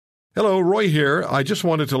Hello, Roy here. I just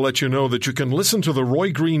wanted to let you know that you can listen to The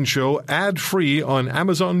Roy Green Show ad-free on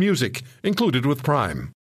Amazon Music, included with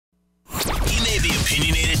Prime. He may be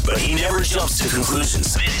opinionated, but he never jumps to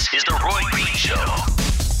conclusions. This is The Roy Green Show.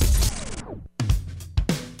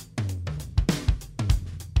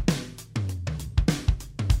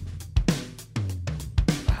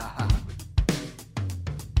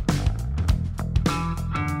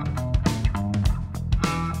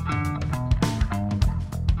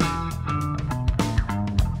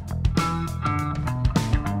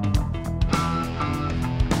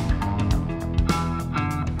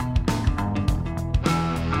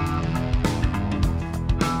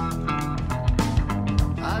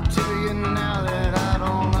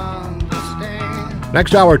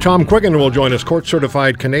 Next hour, Tom Quiggin will join us,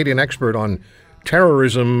 court-certified Canadian expert on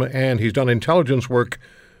terrorism, and he's done intelligence work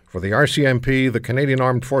for the RCMP, the Canadian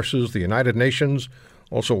Armed Forces, the United Nations,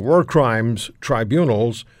 also war crimes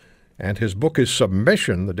tribunals, and his book is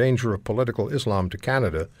Submission, The Danger of Political Islam to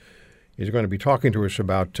Canada. He's going to be talking to us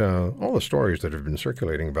about all the stories that have been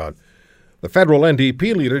circulating about the federal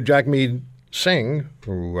NDP leader, Jagmeet Singh,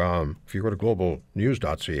 who, if you go to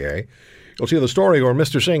globalnews.ca, you'll see the story where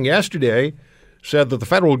Mr. Singh yesterday said that the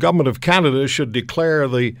federal government of Canada should declare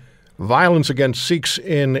the violence against Sikhs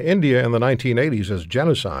in India in the 1980s as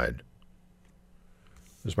genocide.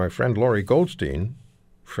 As my friend Laurie Goldstein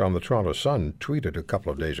from the Toronto Sun tweeted a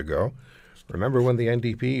couple of days ago, remember when the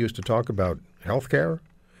NDP used to talk about health care?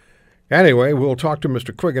 Anyway, we'll talk to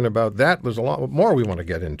Mr. Quiggin about that. There's a lot more we want to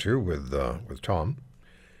get into with Tom.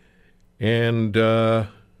 And,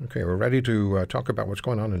 okay, we're ready to talk about what's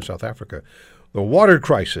going on in South Africa. The water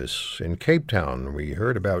crisis in Cape Town. We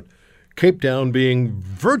heard about Cape Town being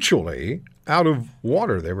virtually out of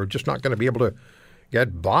water. They were just not going to be able to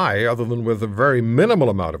get by other than with a very minimal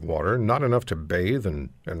amount of water, not enough to bathe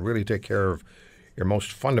and really take care of your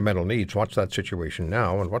most fundamental needs. What's that situation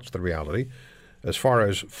now, and what's the reality as far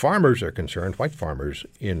as farmers are concerned, white farmers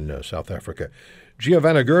in South Africa?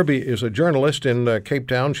 Giovanna Gerby is a journalist in Cape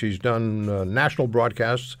Town. She's done national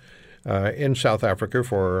broadcasts in South Africa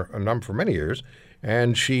for many years,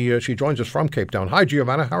 and she joins us from Cape Town. Hi,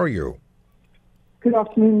 Giovanna. How are you? Good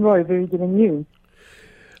afternoon, Roy. Very good, and you?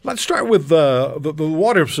 Let's start with the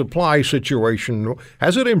water supply situation.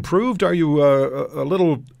 Has it improved? Are you a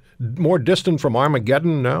little more distant from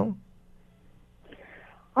Armageddon now?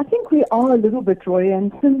 I think we are a little bit, Roy,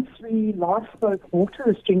 and since we last spoke, water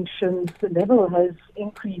restrictions, the level has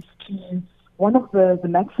increased to one of the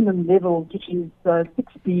maximum levels, which is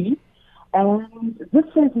 6B. And this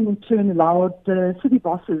has in turn allowed the city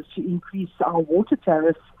bosses to increase our water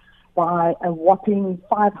tariffs by a whopping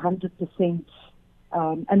 500%.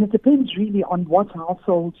 And it depends really on what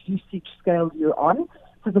household usage scale you're on.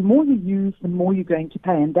 So the more you use, the more you're going to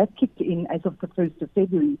pay. And that kicked in as of the 1st of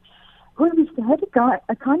February. Well, we had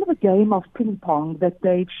a kind of a game of ping pong that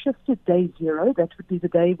they've shifted day zero. That would be the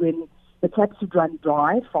day when the taps would run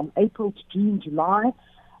dry from April to June, July.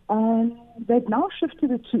 And they've now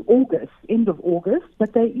shifted it to August, end of August,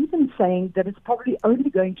 but they're even saying that it's probably only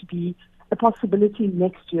going to be a possibility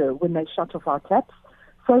next year when they shut off our taps.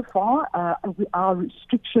 So far, our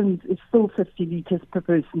restrictions is still 50 litres per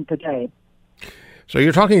person per day. So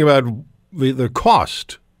you're talking about the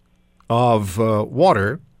cost of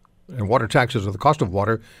water, and water taxes, or the cost of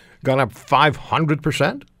water, gone up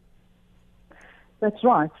 500%? That's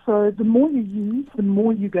right. So the more you use, the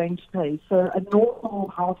more you're going to pay. So a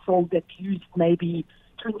normal household that used maybe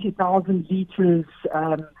 20,000 litres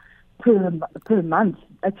per month,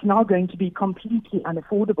 it's now going to be completely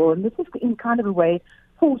unaffordable. And this is in kind of a way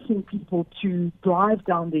forcing people to drive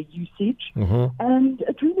down their usage. Mm-hmm. And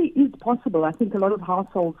it really is possible. I think a lot of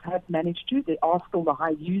households have managed to. They are still the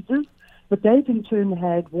high users. But they've in turn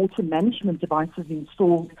had water management devices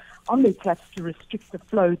installed on their taps to restrict the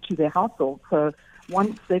flow to their household. So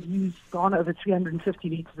once they've gone over 350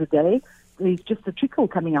 litres a day, there's just a trickle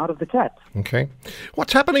coming out of the taps. Okay.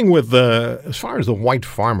 What's happening with as far as the white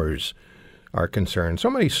farmers are concerned? So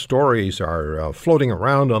many stories are floating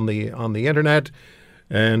around on the internet,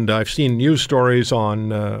 and I've seen news stories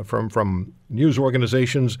on from news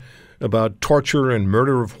organizations about torture and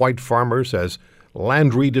murder of white farmers as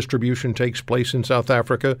land redistribution takes place in South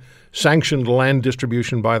Africa, sanctioned land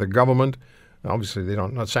distribution by the government. Obviously, they're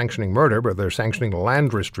not sanctioning murder, but they're sanctioning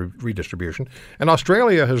land redistribution. And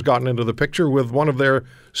Australia has gotten into the picture with one of their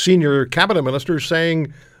senior cabinet ministers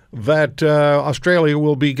saying that Australia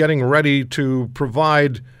will be getting ready to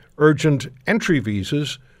provide urgent entry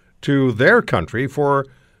visas to their country for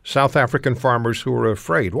South African farmers who are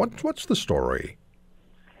afraid. What's the story?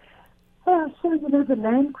 So, the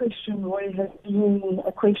land question, Roy, has been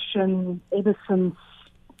a question ever since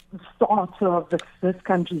the start of this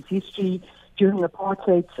country's history. During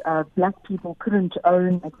apartheid, black people couldn't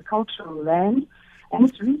own agricultural land. And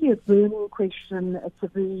it's really a burning question. It's a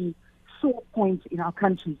very sore point in our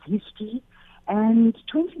country's history. And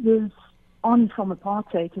 20 years on from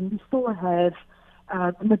apartheid, and we still have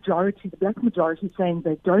the black majority saying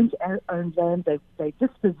they don't own land, they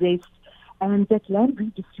dispossessed, and that land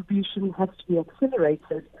redistribution has to be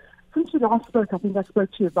accelerated. Since we last spoke, I think I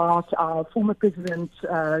spoke to you about our former President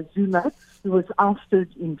Zuma, who was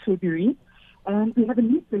ousted in February. And we have a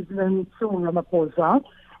new president, Cyril Ramaphosa,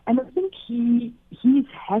 and I think he's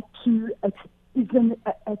had to, it's been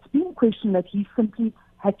a question that he simply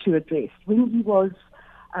had to address. When he was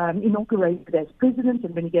inaugurated as president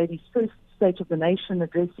and when he gave his first State of the Nation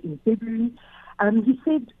address in February, he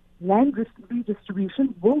said land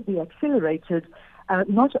redistribution will be accelerated,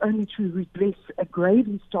 not only to redress a grave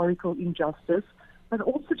historical injustice, but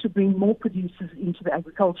also to bring more producers into the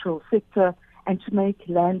agricultural sector and to make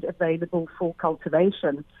land available for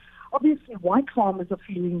cultivation. Obviously, white farmers are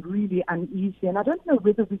feeling really uneasy, and I don't know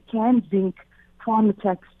whether we can link farm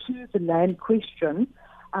attacks to the land question.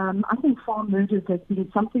 I think farm murders has been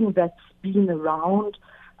something that's been around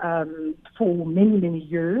for many, many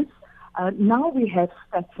years. Now we have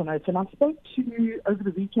stats on it, and over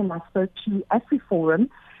the weekend, I spoke to AfriForum,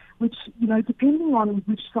 which, depending on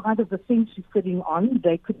which side of the fence you're sitting on,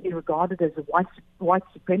 they could be regarded as a white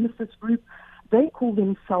supremacist group. They call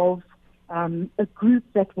themselves a group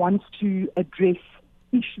that wants to address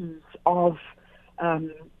issues of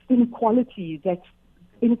inequalities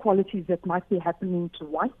that might be happening to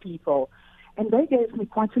white people. And they gave me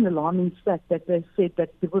quite an alarming stat that they said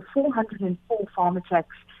that there were 404 farm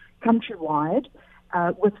attacks countrywide,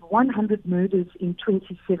 with 100 murders in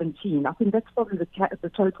 2017. I think that's probably the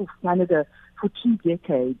total for Canada for 2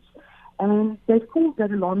 decades. And they've called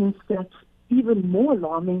that alarming stat even more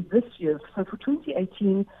alarming this year. So for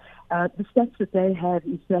 2018, the stats that they have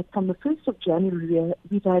is that from the 1st of January,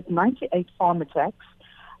 we've had 98 farm attacks,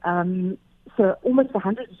 so almost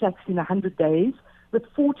 100 attacks in 100 days, with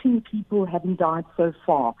 14 people having died so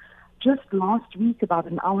far. Just last week, about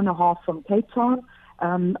an hour and a half from Cape Town,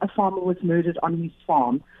 a farmer was murdered on his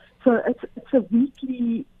farm. So it's a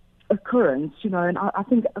weekly occurrence, and I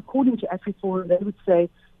think according to AfriForum, they would say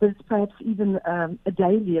that it's perhaps even a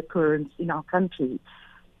daily occurrence in our country.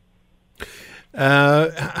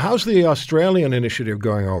 How's the Australian initiative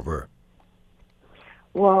going over?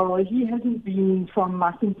 Well, he hasn't been from,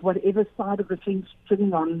 I think, whatever side of the fence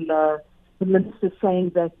sitting on the minister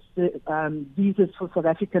saying that the visas for South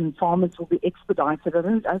African farmers will be expedited.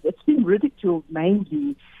 It's been ridiculed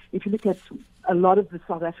mainly. If you look at a lot of the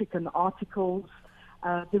South African articles,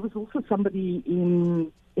 there was also somebody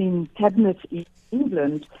in cabinet in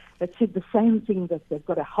England that said the same thing, that they've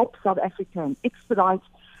got to help South Africa and expedite.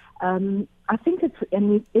 I think it's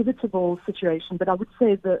an inevitable situation, but I would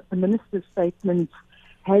say that the minister's statement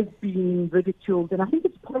has been ridiculed, and I think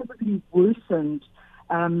it's probably worsened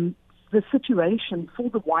the situation for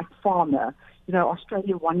the white farmer.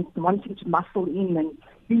 Australia wanting to muscle in and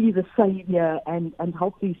be the savior and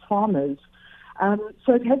help these farmers.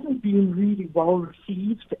 So it hasn't been really well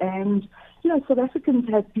received, and South Africans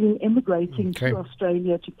have been emigrating to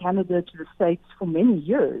Australia, to Canada, to the States for many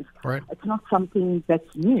years. Right. It's not something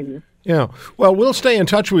that's new. Yeah. Well, we'll stay in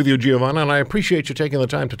touch with you, Giovanna, and I appreciate you taking the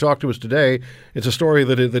time to talk to us today. It's a story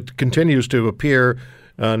that continues to appear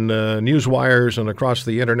on news wires and across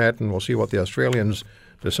the internet, and we'll see what the Australians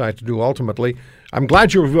decide to do ultimately. I'm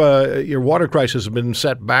glad your water crisis has been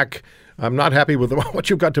set back. I'm not happy with what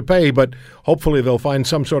you've got to pay, but hopefully they'll find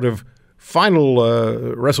some sort of final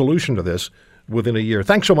resolution to this within a year.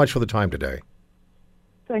 Thanks so much for the time today.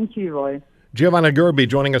 Thank you, Roy. Giovanna Gerby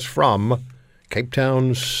joining us from Cape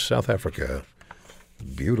Town, South Africa.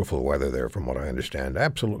 Beautiful weather there, from what I understand.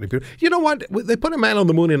 Absolutely beautiful. You know what? They put a man on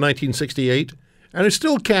the moon in 1968, and it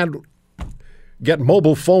still can't get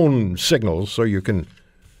mobile phone signals so you can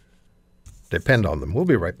depend on them. We'll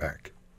be right back.